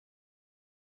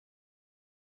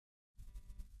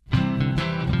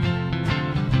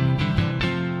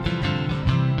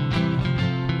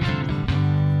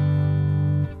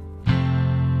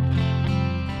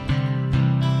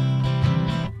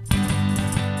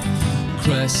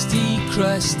Crusty,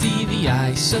 crusty, the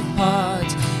isopod.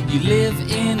 You live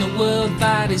in a world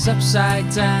that is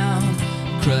upside down.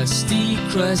 Crusty,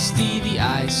 crusty, the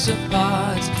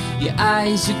isopod. Your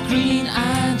eyes are green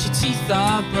and your teeth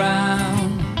are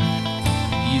brown.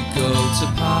 You go to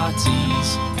parties,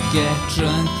 get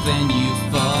drunk, then you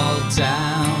fall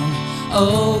down.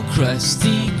 Oh,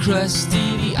 crusty,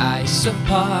 crusty, the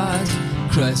isopod.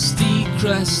 Crusty,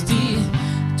 crusty,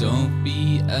 don't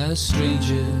be a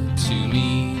stranger to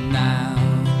me now.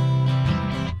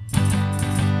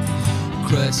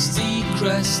 Crusty,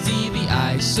 crusty, the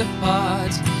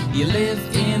isopod. You live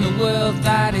in a world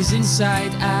that is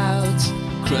inside out.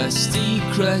 Crusty,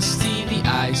 crusty, the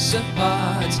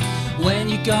isopod. When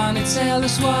you gonna tell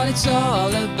us what it's all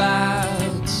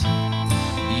about?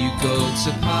 You go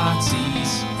to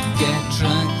parties, get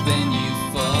drunk, then you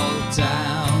fall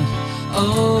down.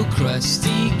 Oh,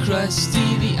 crusty,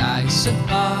 crusty, the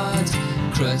isopod.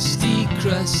 Crusty,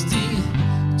 crusty,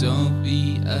 don't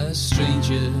be a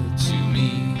stranger to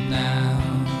me now.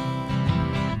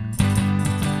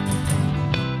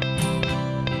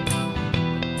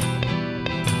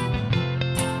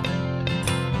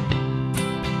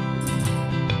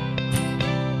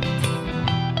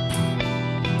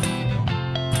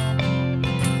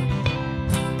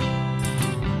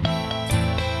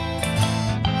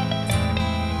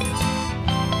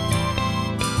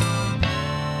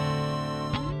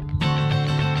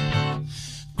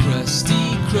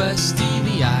 Crusty, crusty,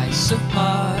 the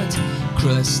isopod.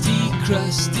 Crusty,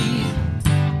 crusty.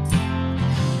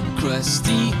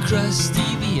 Crusty, crusty,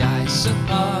 the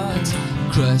isopod.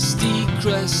 Crusty,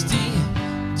 crusty,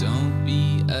 don't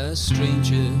be a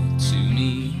stranger to